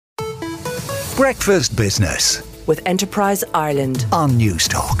Breakfast Business with Enterprise Ireland on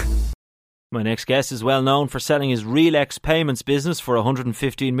Newstalk. My next guest is well known for selling his RealX payments business for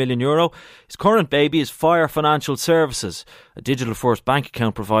 €115 million. His current baby is Fire Financial Services, a digital-first bank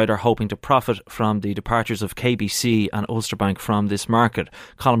account provider hoping to profit from the departures of KBC and Ulster Bank from this market.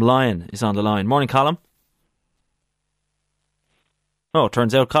 Colm Lyon is on the line. Morning, Colm. Oh, it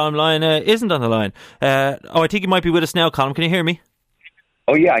turns out Colm Lyon isn't on the line. I think he might be with us now, Colm. Can you hear me?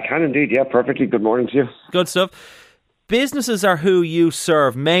 Oh, yeah, I can indeed. Yeah, perfectly. Good morning to you. Good stuff. Businesses are who you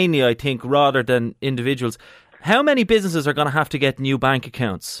serve, mainly, I think, rather than individuals. How many businesses are going to have to get new bank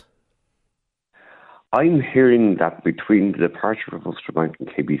accounts? I'm hearing that between the departure of Ulster Bank and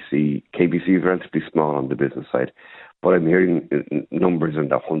KBC is relatively small on the business side, but I'm hearing numbers in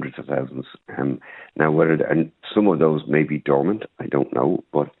the hundreds of thousands. Now, and some of those may be dormant, I don't know,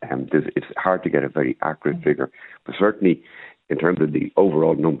 but it's hard to get a very accurate figure. But certainly, in terms of the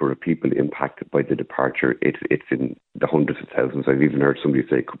overall number of people impacted by the departure, it's in the hundreds of thousands. I've even heard somebody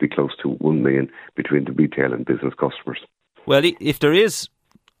say it could be close to 1 million between the retail and business customers. Well, if there is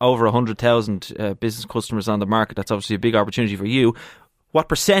over 100,000 business customers on the market, that's obviously a big opportunity for you. What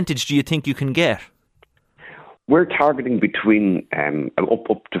percentage do you think you can get? We're targeting between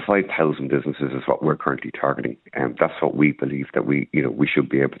up to 5,000 businesses is what we're currently targeting. That's what we believe that we should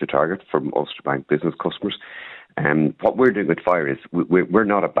be able to target from Ulster Bank business customers. What we're doing with Fire is we're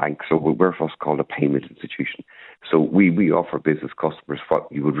not a bank, so we're what's called a payment institution. So we offer business customers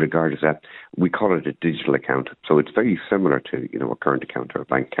what you would regard as we call it a digital account. So it's very similar to a current account or a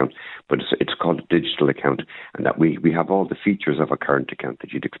bank account, but it's called a digital account, and that we have all the features of a current account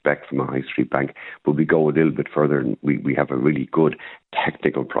that you'd expect from a high street bank, but we go a little bit further and we have a really good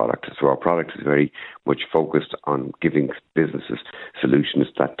technical product. So our product is very much focused on giving businesses solutions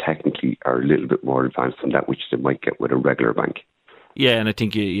that technically are a little bit more advanced than that which they might get with a regular bank. Yeah, and I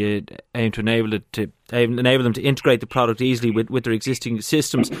think you aim to enable them to integrate the product easily with their existing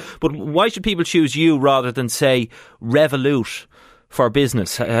systems. But why should people choose you rather than, say, Revolut for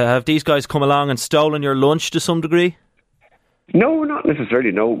business? Have these guys come along and stolen your lunch to some degree? No, not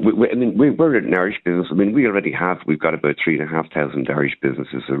necessarily. No, we're an Irish business. We've got about 3,500 Irish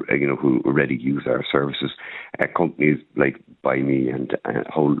businesses, who already use our services. Companies like Buy Me and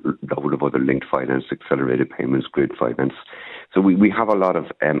a whole load of other linked finance, accelerated payments, grid finance. So we have a lot of,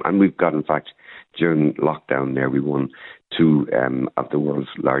 and we've got, in fact, during lockdown there, we won two of the world's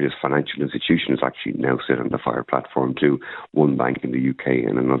largest financial institutions actually now sit on the Fire platform too. One bank in the UK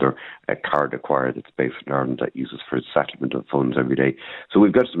and another card acquirer that's based in Ireland that uses for settlement of funds every day. So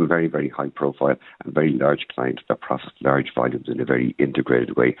we've got some very, very high profile and very large clients that process large volumes in a very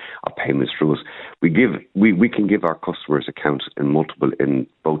integrated way of payments through us. We can give our customers accounts in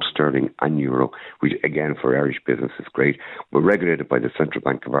both sterling and euro, which again for Irish business is great. We're regulated by the Central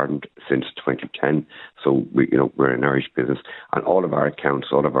Bank of Ireland since 2010, so we're an Irish business, and all of our accounts,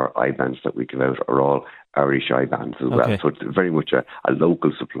 all of our IBANs that we give out are all Irish IBANs as well. So it's very much a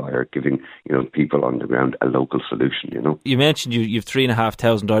local supplier giving people on the ground a local solution. You mentioned you've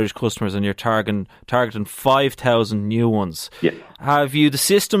 3,500 Irish customers and you're targeting 5,000 new ones. Yeah. Have you the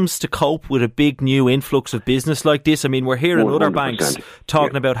systems to cope with a big new influx of business like this? I mean, we're hearing other banks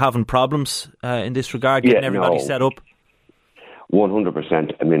talking about having problems in this regard, getting everybody set up.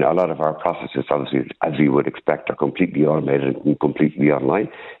 100%. I mean, a lot of our processes, obviously, as you would expect, are completely automated and completely online.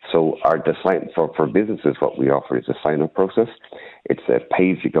 So for businesses, what we offer is a sign-up process. It's a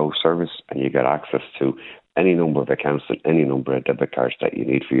pay-as-you-go service, and you get access to any number of accounts and any number of debit cards that you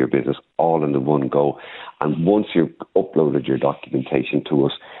need for your business, all in the one go. And once you've uploaded your documentation to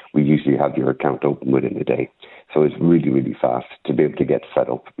us, we usually have your account open within a day. So it's really, really fast to be able to get set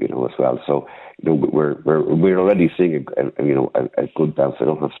up, as well. So, we're already seeing a good bounce. I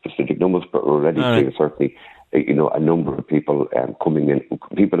don't have specific numbers, but we're already seeing certainly, a number of people coming in,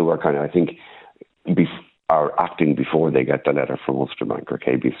 people who are kind of, I think, are acting before they get the letter from Ulster Bank or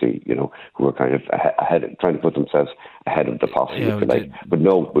KBC, who are kind of ahead, trying to put themselves ahead of the posse, if you like. But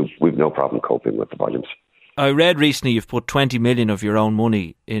no, we've no problem coping with the volumes. I read recently you've put 20 million of your own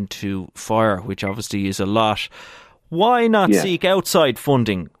money into Fire, which obviously is a lot. Why not seek outside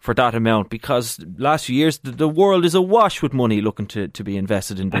funding for that amount? Because last few years, the world is awash with money looking to be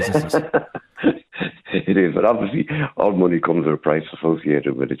invested in businesses. It is, but obviously all money comes at a price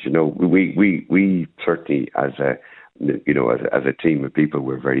associated with it. We certainly, as a team of people,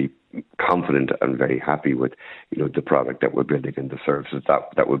 we're very confident and very happy with the product that we're building and the services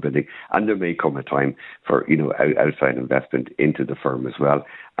that we're building. And there may come a time for outside investment into the firm as well.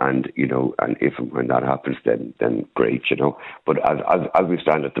 And and if and when that happens, then great. But as we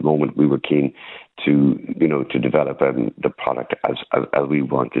stand at the moment, we were keen to develop the product as we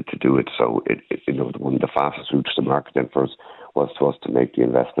wanted to do it. So one of the fastest routes to market then for us was to make the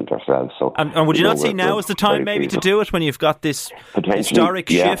investment ourselves. So and would you not see now is the time maybe to do it when you've got this historic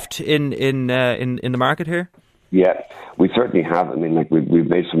shift in the market here? Yeah, we certainly have. I mean, we've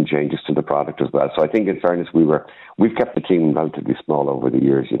made some changes to the product as well. So I think, in fairness, we've kept the team relatively small over the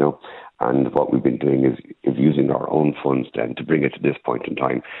years, and what we've been doing is using our own funds then to bring it to this point in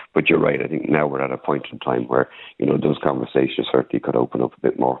time. But you're right. I think now we're at a point in time where those conversations certainly could open up a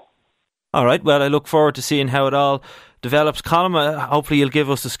bit more. All right. Well, I look forward to seeing how it all develops. Colm, hopefully you'll give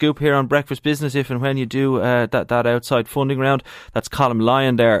us the scoop here on Breakfast Business if and when you do that outside funding round. That's Colm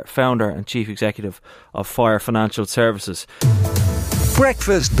Lyon there, founder and chief executive of Fire Financial Services.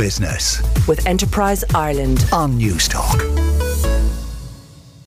 Breakfast Business with Enterprise Ireland on Newstalk.